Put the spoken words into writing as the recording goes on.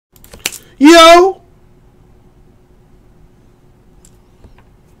Yo!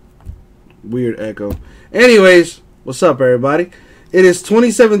 Weird echo. Anyways, what's up, everybody? It is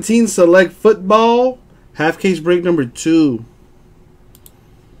 2017 Select Football. Half case break number 2.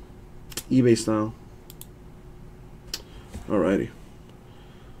 eBay style. Alrighty.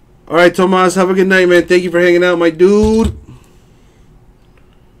 Alright, Tomas, have a good night, man. Thank you for hanging out, my dude.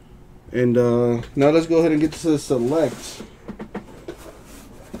 And now let's go ahead and get to the select.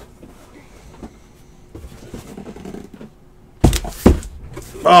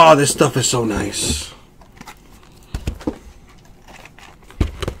 Oh, this stuff is so nice.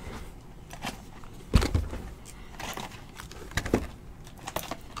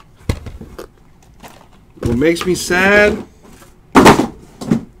 What makes me sad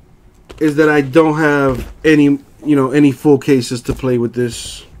is that I don't have any, any full cases to play with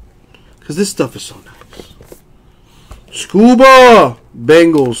this. Because this stuff is so nice. Scuba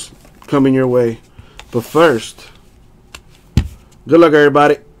Bengals coming your way. But first, good luck,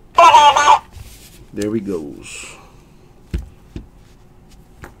 everybody. There we goes.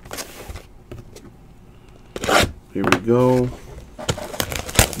 Here we go.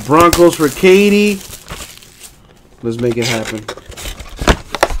 Broncos for Katie. Let's make it happen.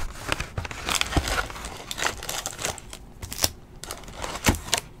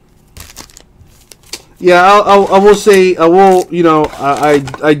 Yeah, I will say,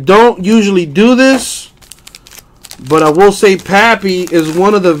 I don't usually do this, but I will say Pappy is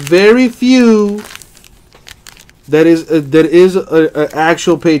one of the very few that is an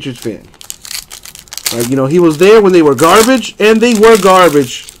actual Patriots fan. He was there when they were garbage, and they were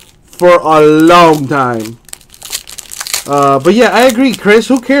garbage for a long time. But yeah, I agree, Chris.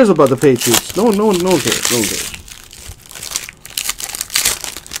 Who cares about the Patriots? No one cares. No one cares.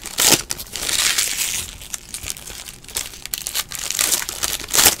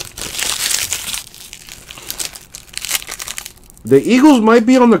 The Eagles might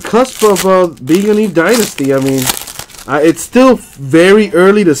be on the cusp of being a new dynasty. I mean, it's still very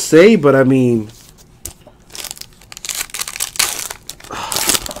early to say, but I mean,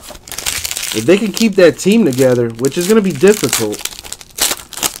 if they can keep that team together, which is going to be difficult,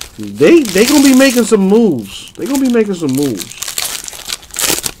 they going to be making some moves. They're going to be making some moves.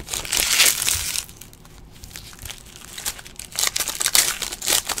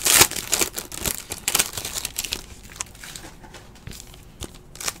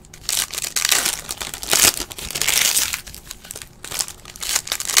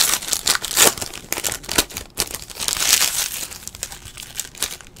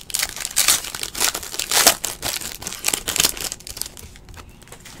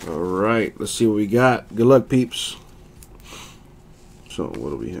 Alright, let's see what we got. Good luck, peeps. So, what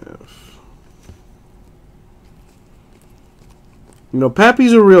do we have?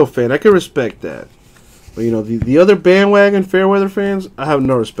 Pappy's a real fan. I can respect that. But, the other bandwagon Fairweather fans, I have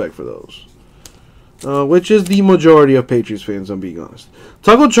no respect for those. Which is the majority of Patriots fans, I'm being honest.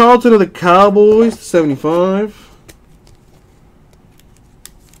 Taco Charlton of the Cowboys, 75.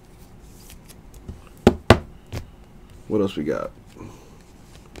 What else we got?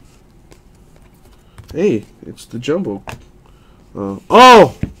 Hey, it's the jumbo.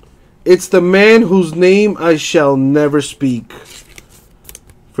 Oh! It's the man whose name I shall never speak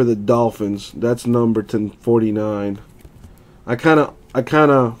for the Dolphins. That's number 1049. I kind of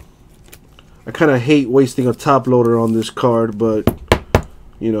hate wasting a top loader on this card, but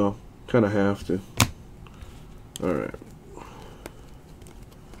kind of have to. All right.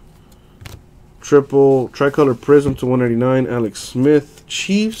 Tricolor Prism to 199. Alex Smith,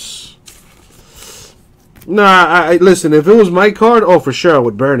 Chiefs. Nah, listen, if it was my card, oh, for sure I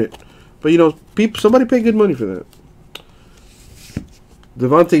would burn it. But, somebody paid good money for that.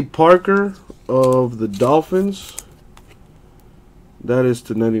 Devontae Parker of the Dolphins. That is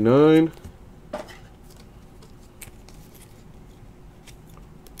to 99.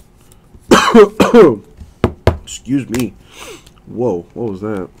 Excuse me. Whoa, what was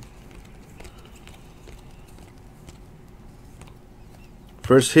that?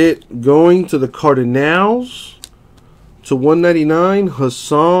 First hit going to the Cardinals to 199,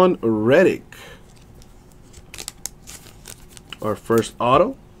 Hassan Reddick. Our first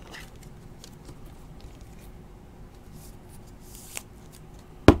auto.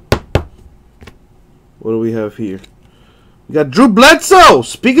 What do we have here? We got Drew Bledsoe.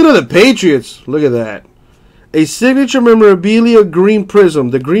 Speaking of the Patriots, look at that. A signature memorabilia green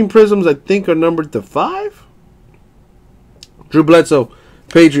prism. The green prisms, I think, are numbered to 5. Drew Bledsoe.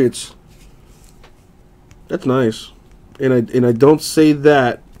 Patriots. That's nice. And I don't say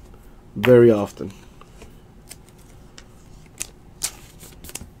that very often.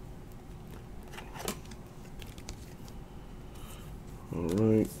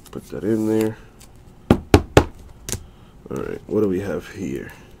 Put that in there. Alright, what do we have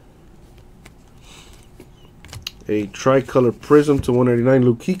here? A tricolor prism to 199,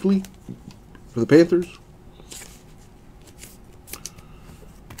 Luke Kuechly for the Panthers.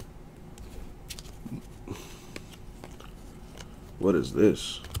 What is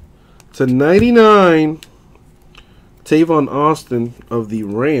this? To 99, Tavon Austin of the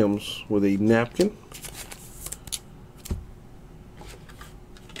Rams with a napkin.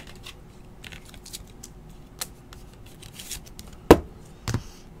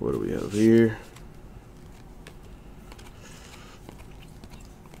 What do we have here?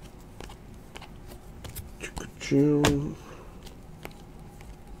 All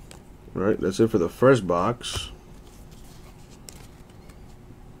right, that's it for the first box.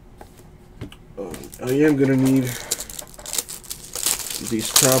 I am gonna need these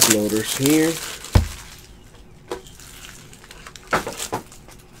top loaders here.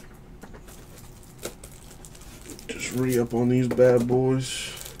 Just re-up on these bad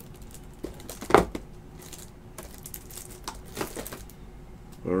boys.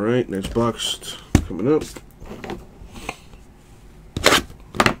 All right, next box coming up.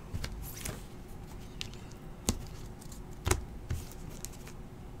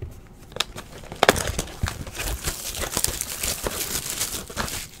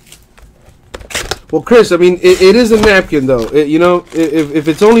 Well, Chris, I mean, it is a napkin, though. You know, if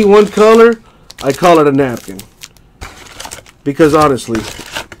it's only one color, I call it a napkin. Because, honestly,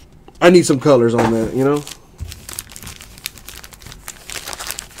 I need some colors on that, you know?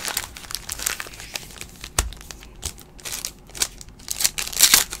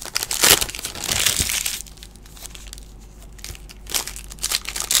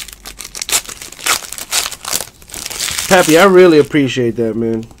 Pappy, I really appreciate that,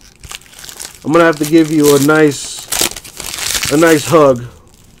 man. I'm gonna have to give you a nice hug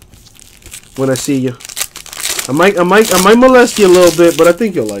when I see you. I might molest you a little bit, but I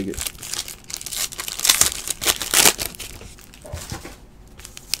think you'll like it.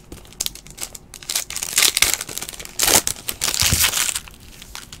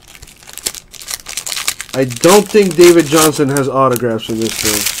 I don't think David Johnson has autographs in this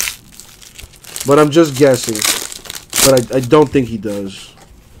thing, but I'm just guessing. But I don't think he does.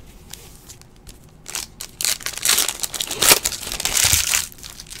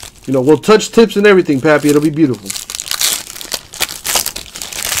 You know, we'll touch tips and everything, Pappy. It'll be beautiful.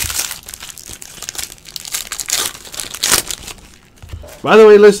 By the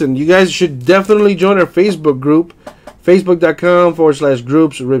way, listen, you guys should definitely join our Facebook group,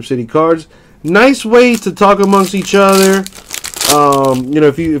 facebook.com/groups Rip City Cards. Nice way to talk amongst each other. You know,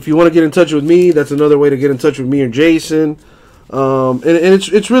 if you want to get in touch with me, that's another way to get in touch with me or Jason. And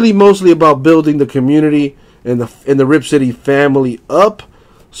it's really mostly about building the community and the Rip City family up.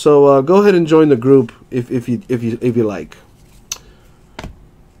 So go ahead and join the group if you like.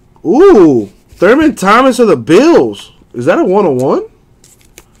 Ooh, Thurman Thomas of the Bills. Is that a 101?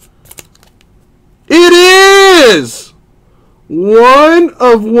 It is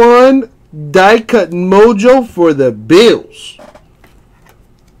 1/1 die cut mojo for the Bills.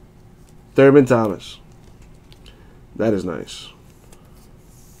 Thurman Thomas. That is nice.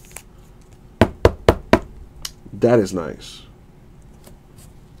 That is nice.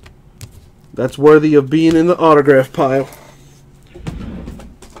 That's worthy of being in the autograph pile.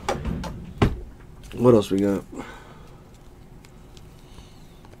 What else we got?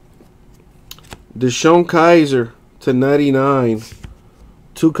 Deshaun Kaiser to 99.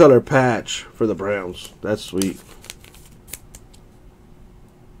 2-color patch for the Browns. That's sweet.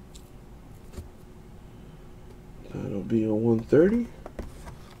 That'll be a 130.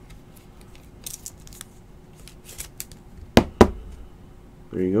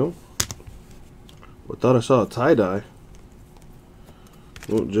 There you go. I thought I saw a tie-dye.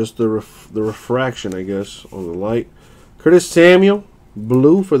 Well, just the refraction, I guess, on the light. Curtis Samuel,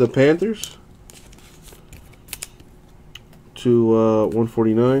 blue for the Panthers. To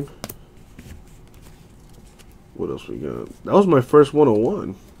 149. What else we got? That was my first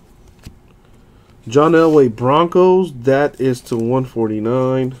 101. John Elway, Broncos. That is to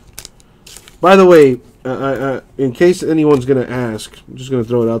 149. By the way, in case anyone's going to ask, I'm just going to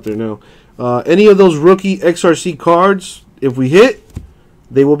throw it out there now. Any of those rookie XRC cards, if we hit,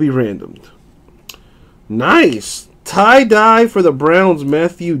 they will be randomed. Nice. Tie-dye for the Browns,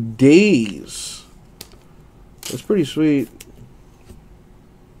 Matthew Days. That's pretty sweet.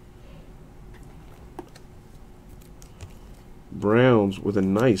 Browns with a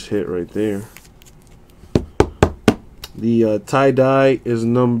nice hit right there. The tie-dye is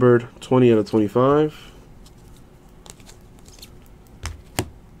numbered 20/25.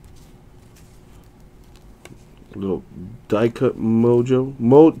 Little die cut mojo.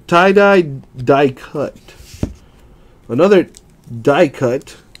 Tie-dye die cut. Another die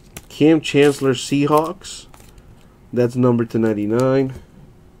cut. Cam Chancellor Seahawks. That's numbered to 99.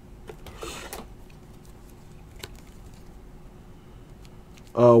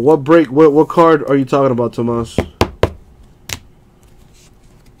 What card are you talking about, Tomas?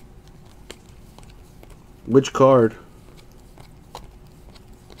 Which card?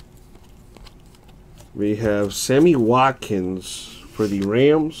 We have Sammy Watkins for the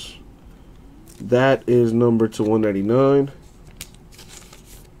Rams. That is numbered to 199.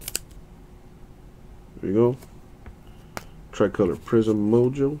 There you go. Tricolor Prism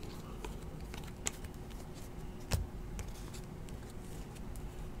Mojo.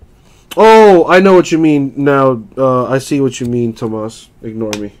 Oh, I know what you mean now. I see what you mean, Tomas.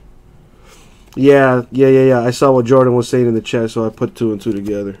 Ignore me. Yeah. I saw what Jordan was saying in the chat, so I put 2 and 2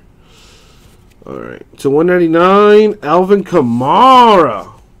 together. Alright. To 199, Alvin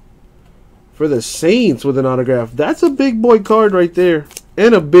Kamara for the Saints with an autograph. That's a big boy card right there.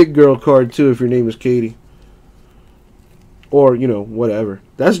 And a big girl card, too, if your name is Katie. Or, you know, whatever.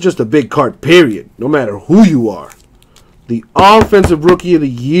 That's just a big card, period. No matter who you are. The Offensive Rookie of the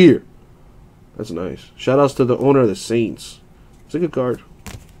Year. That's nice. Shout-outs to the owner of the Saints. It's a good card.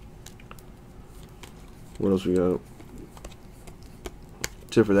 What else we got?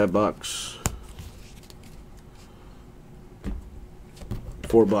 Tip for that box.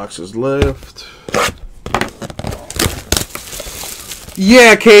 4 boxes left.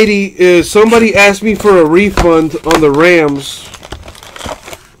 Yeah, Katie, somebody asked me for a refund on the Rams.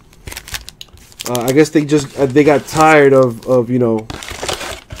 I guess they got tired of you know,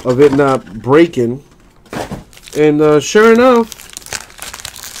 of it not breaking. And sure enough,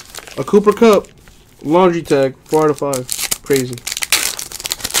 a Cooper Kupp laundry tag, 4 out of 5. Crazy.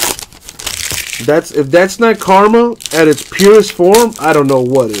 If that's not karma at its purest form, I don't know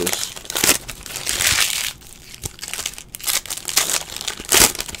what is.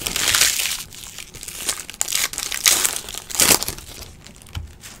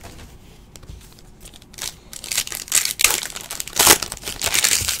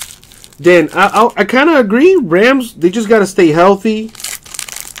 Dan, I kind of agree. Rams, they just got to stay healthy.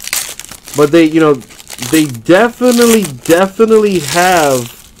 But they, you know, they definitely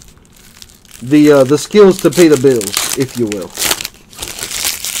have the skills to pay the bills, if you will.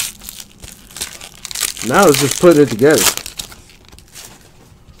 Now it's just putting it together.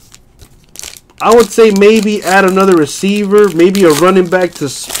 I would say maybe add another receiver, maybe a running back to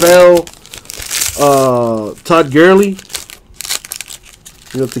spell Todd Gurley.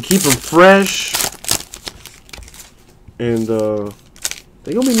 You know, to keep him fresh. And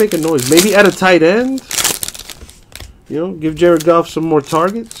they're going to be making noise. Maybe add a tight end. You know, give Jared Goff some more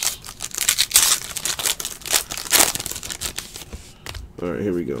targets. All right,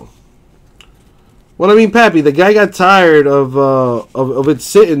 here we go. Well, I mean, Pappy, the guy got tired of it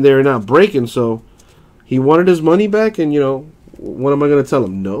sitting there and not breaking, so he wanted his money back, and, you know, what am I going to tell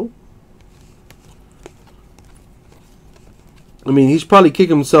him? No? I mean, he's probably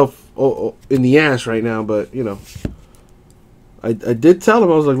kicking himself in the ass right now, but, you know, I did tell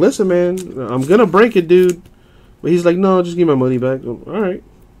him, I was like, listen, man, I'm going to break it, dude. But he's like, no, just give my money back. All right.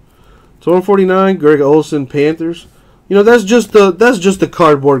 249, Greg Olsen, Panthers. You know, that's just the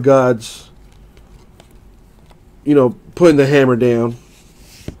cardboard gods, you know, putting the hammer down.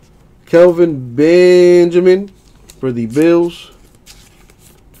 Kelvin Benjamin for the Bills.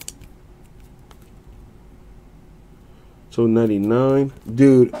 So 99.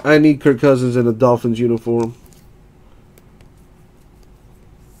 Dude, I need Kirk Cousins in a Dolphins uniform.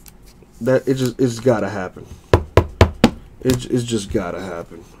 It's gotta happen. It's just gotta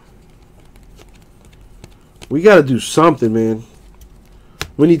happen. We gotta do something, man.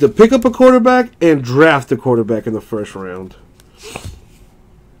 We need to pick up a quarterback and draft a quarterback in the first round.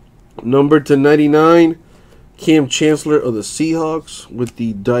 Numbered to 99, Cam Chancellor of the Seahawks with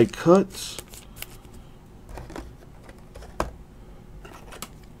the die cuts.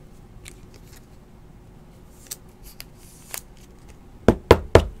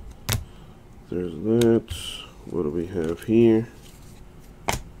 There's that. What do we have here?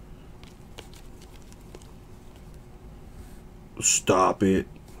 Stop it.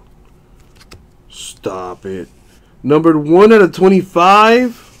 Stop it. Numbered 1 out of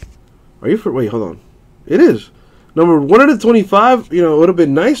 25. Are you for? Wait, hold on. It is. Numbered 1 out of 25. You know, it would have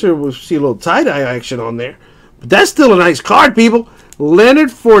been nicer if we see a little tie-dye action on there. But that's still a nice card, people. Leonard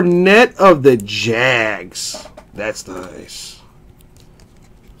Fournette of the Jags. That's nice.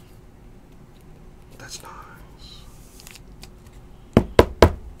 That's nice.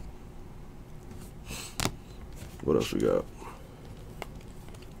 What else we got?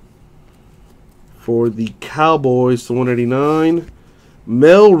 For the Cowboys to 189,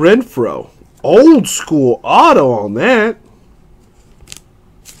 Mel Renfro. Old school auto on that.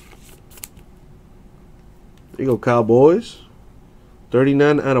 There you go, Cowboys.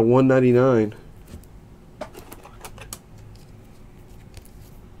 39 out of 199.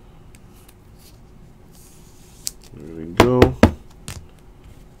 There we go.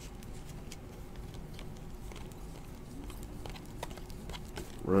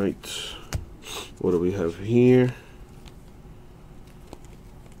 Right. What do we have here?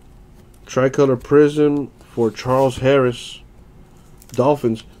 Tricolor Prism for Charles Harris.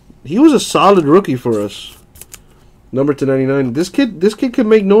 Dolphins. He was a solid rookie for us. Number to 99. This kid could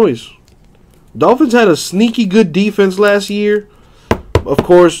make noise. Dolphins had a sneaky good defense last year. Of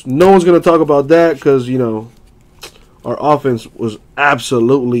course, no one's going to talk about that because, you know, our offense was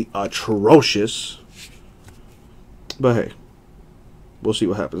absolutely atrocious. But hey, we'll see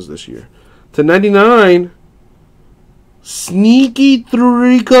what happens this year. To 99, sneaky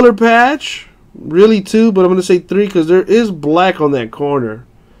 3-color patch. Really 2, but I'm going to say 3 because there is black on that corner.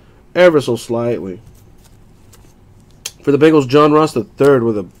 Ever so slightly. For the Bengals, John Ross III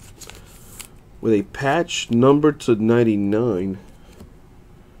with a patch number to 99.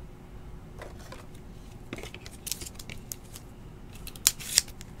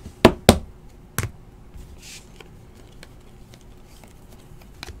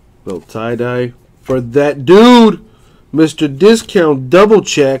 Little tie-dye for that dude, Mr. Discount Double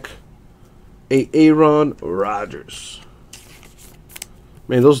Check, Aaron Rodgers.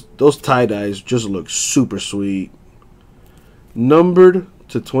 Man, those tie-dyes just look super sweet. Numbered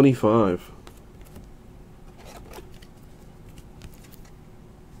to 25.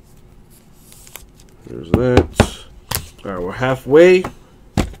 There's that. All right, we're halfway.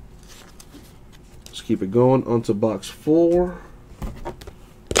 Let's keep it going. On to box 4.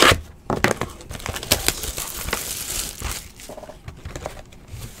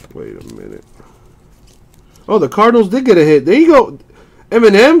 Wait a minute. Oh, the Cardinals did get a hit. There you go.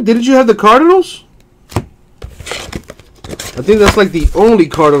 Eminem, didn't you have the Cardinals? I think that's like the only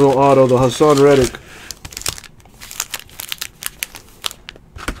Cardinal auto, the Hassan Reddick.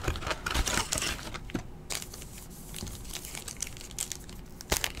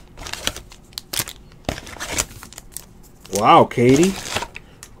 Wow, Katie.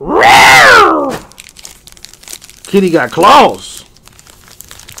 Kitty got claws.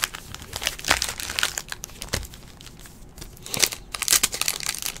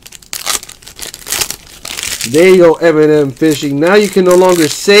 There you go, Eminem Fishing. Now you can no longer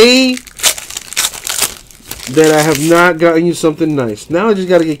say that I have not gotten you something nice. Now I just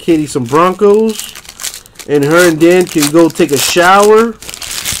got to get Katie some Broncos. And her and Dan can go take a shower.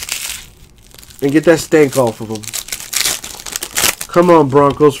 And get that stank off of them. Come on,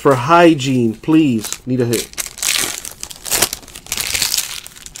 Broncos. For hygiene, please. Need a hit.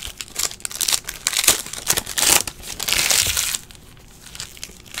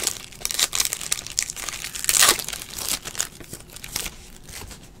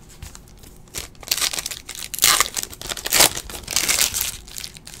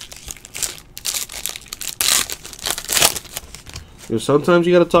 Sometimes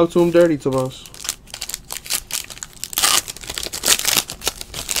you gotta talk to him dirty, Tomas.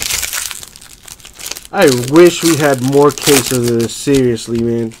 I wish we had more cases of this. Seriously,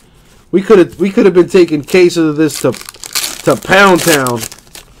 man. We could have been taking cases of this to Pound Town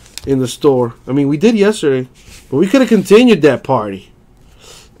in the store. I mean, we did yesterday, but we could have continued that party.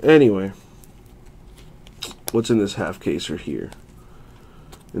 Anyway, what's in this half caser here?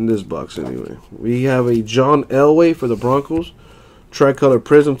 In this box, anyway, we have a John Elway for the Broncos. Tricolor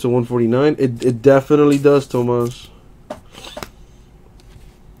Prism to 149. It definitely does, Tomas.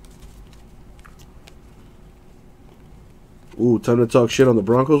 Ooh, time to talk shit on the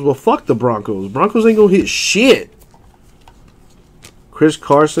Broncos. Well, fuck the Broncos. Broncos ain't gonna hit shit. Chris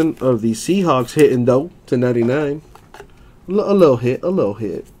Carson of the Seahawks hitting though to 99. A little hit, a little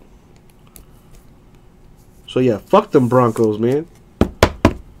hit. So yeah, fuck them Broncos, man.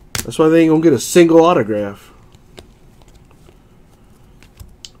 That's why they ain't gonna get a single autograph.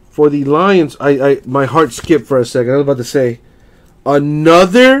 For the Lions, my heart skipped for a second. I was about to say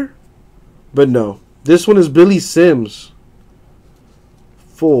another, but no. This one is Billy Sims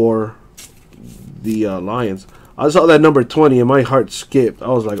for the Lions. I saw that number 20 and my heart skipped. I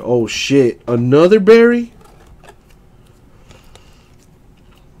was like, oh shit, another Barry?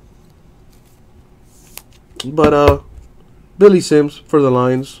 But Billy Sims for the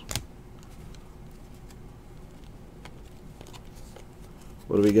Lions.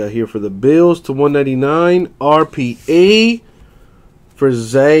 What do we got here for the Bills to 199? RPA for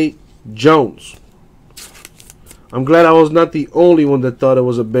Zay Jones. I'm glad I was not the only one that thought it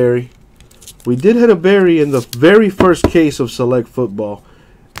was a Barry. We did hit a Barry in the very first case of Select Football,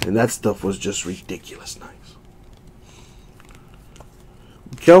 and that stuff was just ridiculous nice.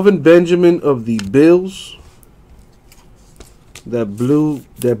 Kelvin Benjamin of the Bills. That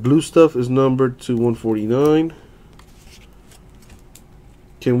blue stuff is numbered to 149.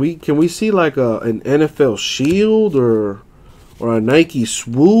 Can we see like an NFL shield or a Nike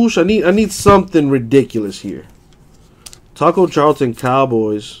swoosh? I need something ridiculous here. Taco Charlton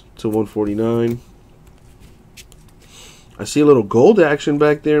Cowboys to 149. I see a little gold action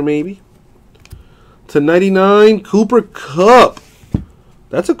back there maybe. To 99, Cooper Kupp.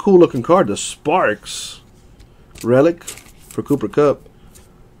 That's a cool looking card. The Sparks relic for Cooper Kupp.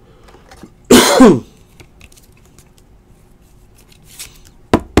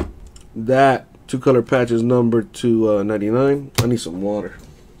 That two-color patch is numbered to 99. I need some water.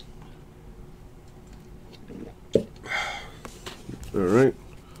 All right.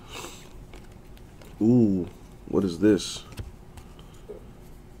 Ooh, what is this?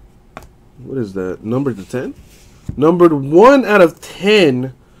 What is that? Numbered to 10? Numbered 1 out of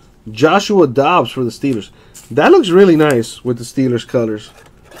 10. Joshua Dobbs for the Steelers. That looks really nice with the Steelers colors.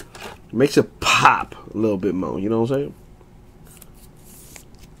 Makes it pop a little bit more. You know what I'm saying?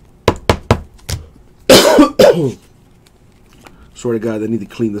 Swear to God, they need to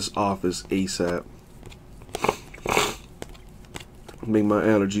clean this office ASAP. Make my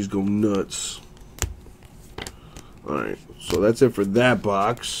allergies go nuts. Alright, so that's it for that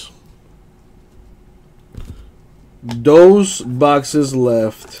box. Those boxes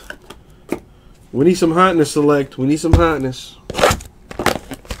left. We need some hotness, Select. We need some hotness.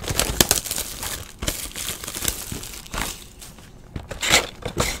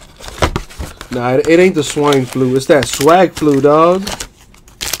 Nah, it ain't the swine flu. It's that swag flu, dog.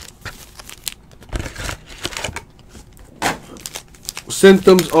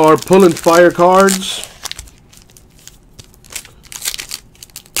 Symptoms are pulling fire cards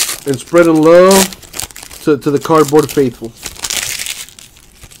and spreading love to the cardboard faithful.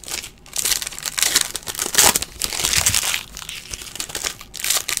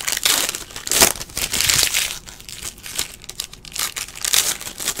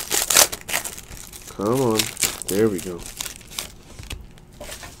 Come on. There we go.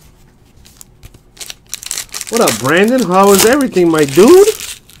 What up, Brandon? How is everything, my dude?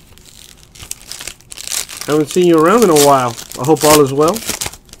 Haven't seen you around in a while. I hope all is well.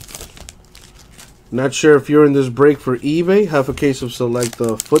 Not sure if you're in this break for eBay. Half a case of Select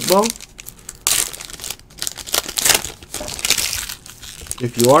Football.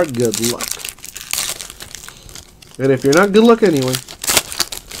 If you are, good luck. And if you're not, good luck anyway.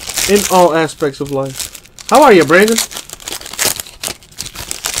 In all aspects of life. How are you, Brandon?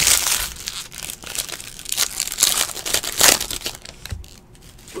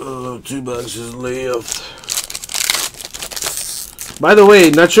 Oh, 2 boxes left. By the way,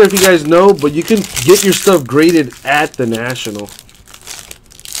 not sure if you guys know, but you can get your stuff graded at the National.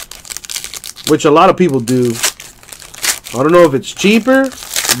 Which a lot of people do. I don't know if it's cheaper,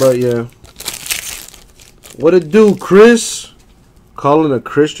 but yeah. What it do, Chris? Calling a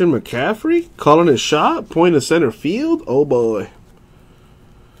Christian McCaffrey? Calling a shot? Point to center field? Oh boy.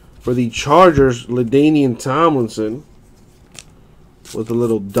 For the Chargers, LaDainian Tomlinson. With a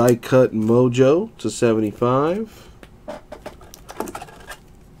little die cut mojo to 75.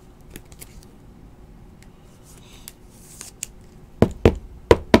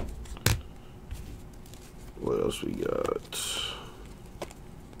 What else we got?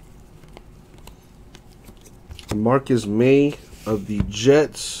 Marcus May of the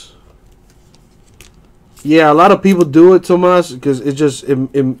Jets. Yeah, a lot of people do it, Tomas, because it just,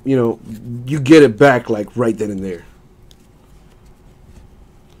 you know, you get it back like right then and there.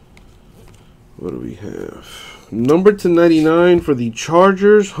 What do we have? Number to 99 for the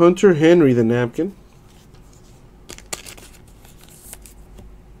Chargers, Hunter Henry, the napkin.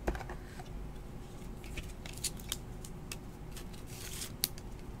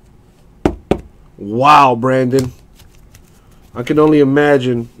 Wow, Brandon. I can only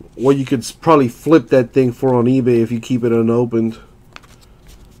imagine what you could probably flip that thing for on eBay if you keep it unopened.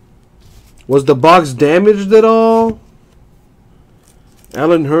 Was the box damaged at all?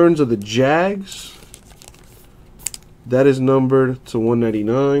 Allen Hurns of the Jags. That is numbered to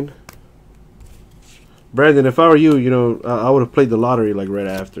 199. Brandon, if I were you, you know, I would have played the lottery like right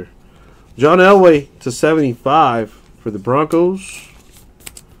after. John Elway to 75 for the Broncos.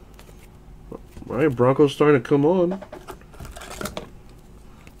 All right, Broncos starting to come on.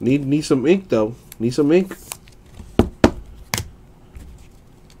 Need some ink though. Need some ink.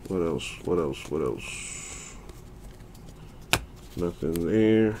 What else? What else? What else? Nothing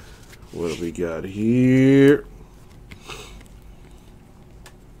there. What do we got here?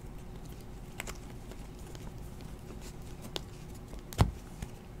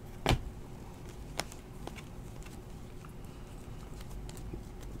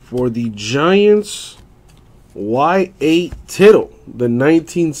 For the Giants, Y8 Tittle, the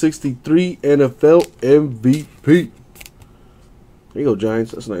 1963 NFL MVP. There you go,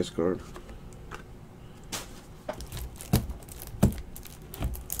 Giants. That's a nice card.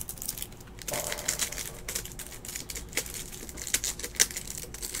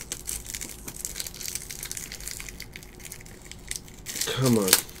 Come on.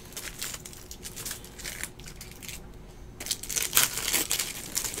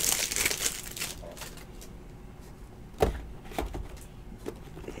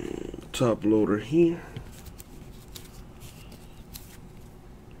 Top loader here.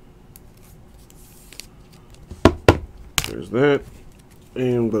 There's that.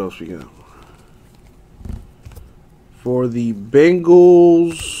 And what else we got? For the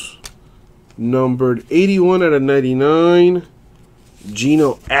Bengals, numbered 81 out of 99,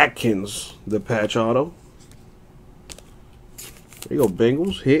 Geno Atkins, the patch auto. There you go,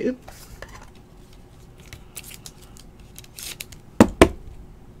 Bengals hitting.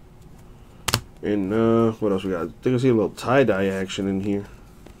 And what else we got? I think I see a little tie-dye action in here.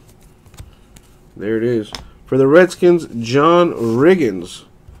 There it is. For the Redskins, John Riggins,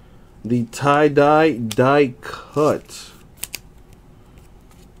 the tie-dye die cut.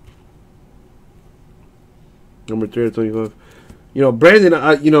 Number 3 out of 25. You know, Brandon,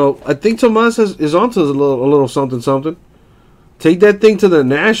 I think Tomas is onto a little something. Take that thing to the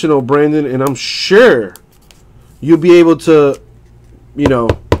National, Brandon, and I'm sure you'll be able to, you know,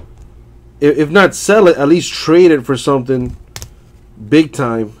 if not sell it, at least trade it for something big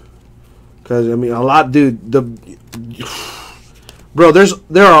time. Because I mean, a lot, dude. Bro,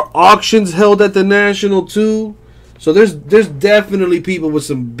 there are auctions held at the National too. So there's definitely people with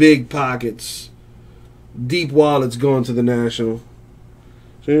some big pockets, deep wallets going to the National.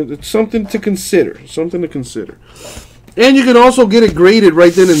 So it's something to consider. Something to consider. And you can also get it graded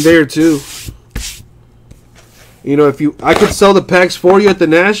right then and there too. You know, I could sell the packs for you at the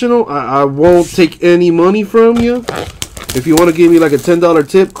National. I won't take any money from you. If you want to give me like a $10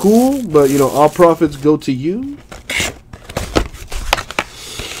 tip, cool. But, you know, all profits go to you.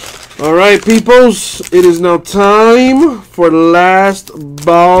 All right, peoples. It is now time for Last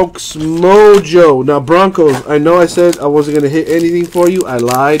Box Mojo. Now, Broncos, I know I said I wasn't going to hit anything for you. I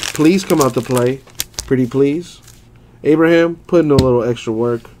lied. Please come out to play. Pretty please. Abraham, put in a little extra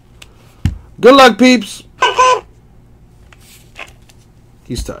work. Good luck, peeps.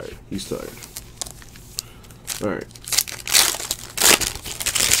 He's tired. He's tired. All right.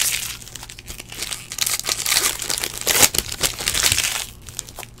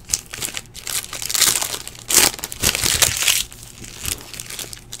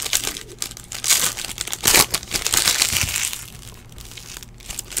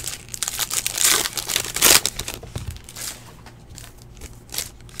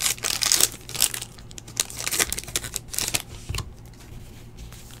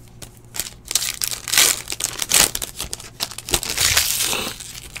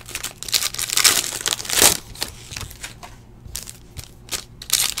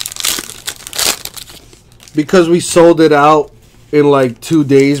 Because we sold it out in like 2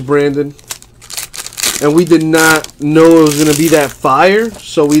 days, Brandon, and we did not know it was going to be that fire,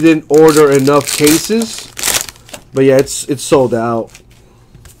 so we didn't order enough cases. But yeah, it's sold out.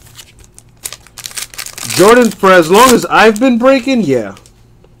 Jordan, for as long as I've been breaking, yeah.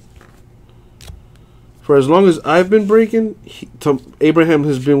 For as long as I've been breaking, Abraham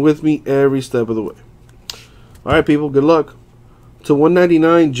has been with me every step of the way. All right, people, good luck. To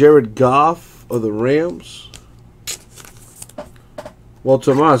 199, Jared Goff of the Rams. Well,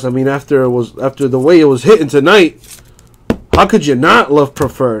 Tomas, I mean, after the way it was hitting tonight, how could you not love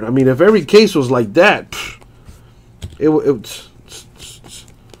preferred? I mean, if every case was like that, it you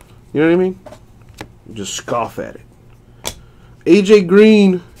know what I mean? Just scoff at it. AJ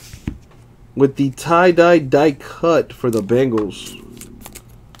Green with the tie-dye die cut for the Bengals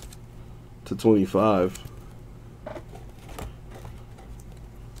to 25.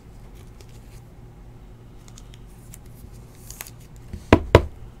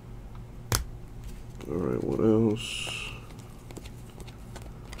 All right, what else?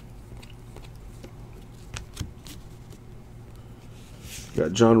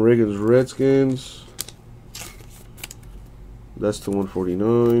 Got John Riggins, Redskins. That's to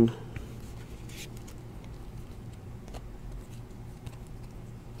 149.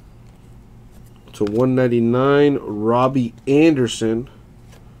 To 199, Robbie Anderson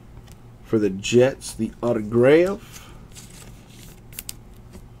for the Jets, the autograph.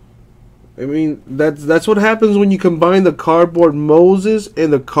 I mean, that's what happens when you combine the cardboard Moses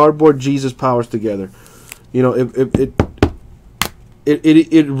and the cardboard Jesus powers together. You know,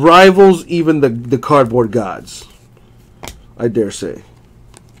 it rivals even the cardboard gods, I dare say.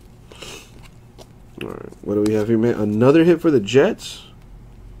 All right, what do we have here, man? Another hit for the Jets.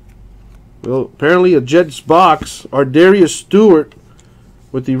 Well, apparently a Jets box. Darius Stewart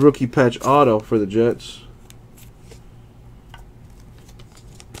with the rookie patch auto for the Jets.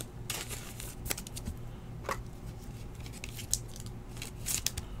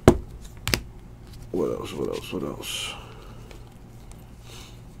 What else? What else? What else?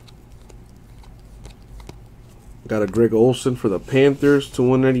 Got a Greg Olsen for the Panthers to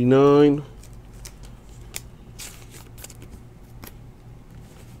 199.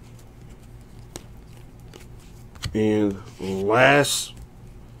 And last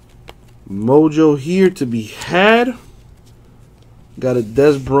mojo here to be had. Got a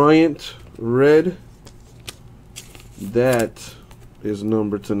Des Bryant red. That is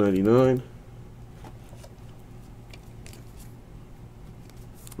number to 99.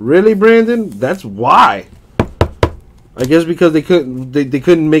 Really, Brandon? That's why. I guess because they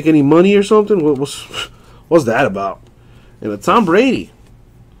couldn't make any money or something. What's that about? And a Tom Brady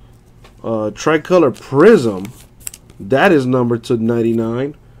tricolor prism. That is numbered to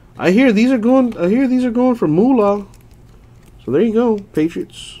 99. I hear these are going for moolah. So there you go,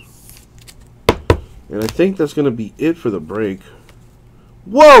 Patriots. And I think that's gonna be it for the break.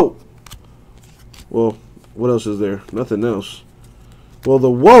 Whoa! Well, what else is there? Nothing else. Well,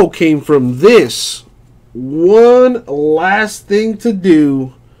 the whoa came from this. One last thing to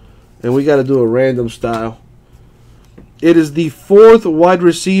do, and we got to do a random style. It is the 4th wide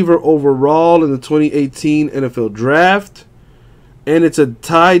receiver overall in the 2018 NFL Draft, and it's a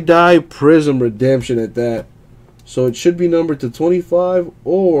tie-dye prism redemption at that. So it should be numbered to 25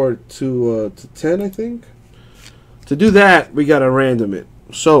 or to 10, I think. To do that, we got to random it.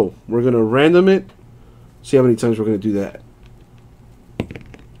 So we're going to random it, see how many times we're going to do that.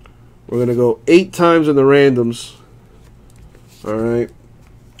 We're going to go 8 times in the randoms. All right.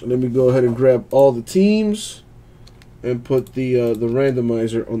 Let me go ahead and grab all the teams and put the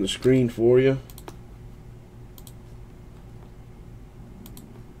randomizer on the screen for you.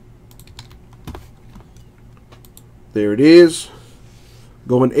 There it is.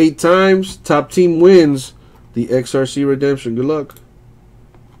 Going 8 times. Top team wins the XRC redemption. Good luck.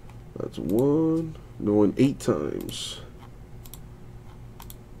 That's 1. Going 8 times.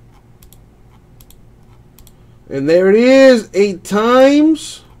 And there it is, 8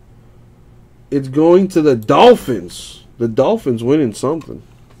 times. It's going to the Dolphins. The Dolphins winning something.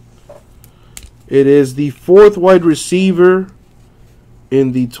 It is the 4th wide receiver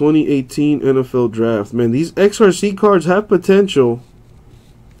in the 2018 NFL Draft. Man, these XRC cards have potential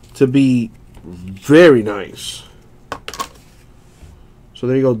to be very nice. So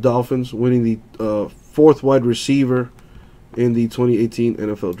there you go, Dolphins winning the 4th wide receiver in the 2018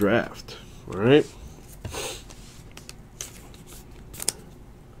 NFL Draft. All right.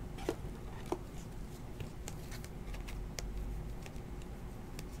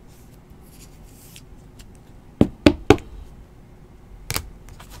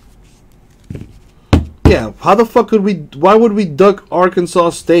 Yeah, how the fuck could we? Why would we duck Arkansas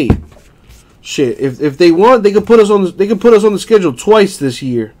State? Shit, if they want, they could put us on. They could put us on the schedule twice this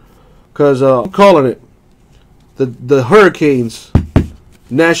year, cause I'm calling it the Hurricanes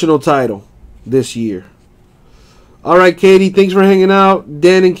national title this year. All right, Katie, thanks for hanging out.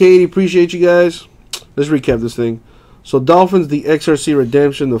 Dan and Katie, appreciate you guys. Let's recap this thing. So Dolphins, the XRC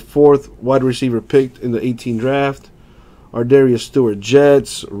redemption, the 4th wide receiver picked in the 18 draft. Darius Stewart,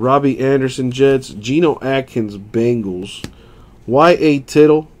 Jets. Robbie Anderson, Jets. Geno Atkins, Bengals. Y.A.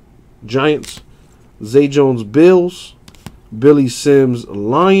 Tittle, Giants. Zay Jones, Bills. Billy Sims,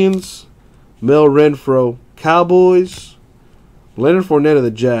 Lions. Mel Renfro, Cowboys. Leonard Fournette of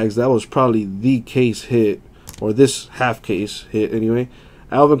the Jags. That was probably the case hit, or this half case hit anyway.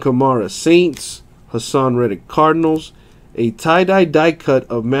 Alvin Kamara, Saints. Hassan Reddick, Cardinals. A tie-dye die cut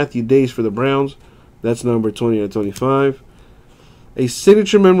of Matthew Days for the Browns. That's number 20 out of 25. A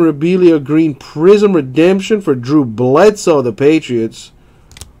signature memorabilia green prism redemption for Drew Bledsoe of the Patriots.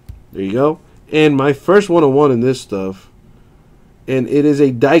 There you go. And my first 101 in this stuff. And it is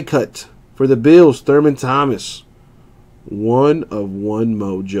a die cut for the Bills, Thurman Thomas. 1 of 1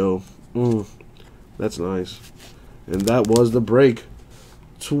 mojo. That's nice. And that was the break.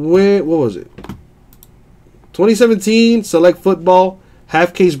 What was it? 2017 Select Football.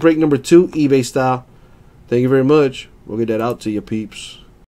 Half case break number 2. eBay style. Thank you very much. We'll get that out to you, peeps.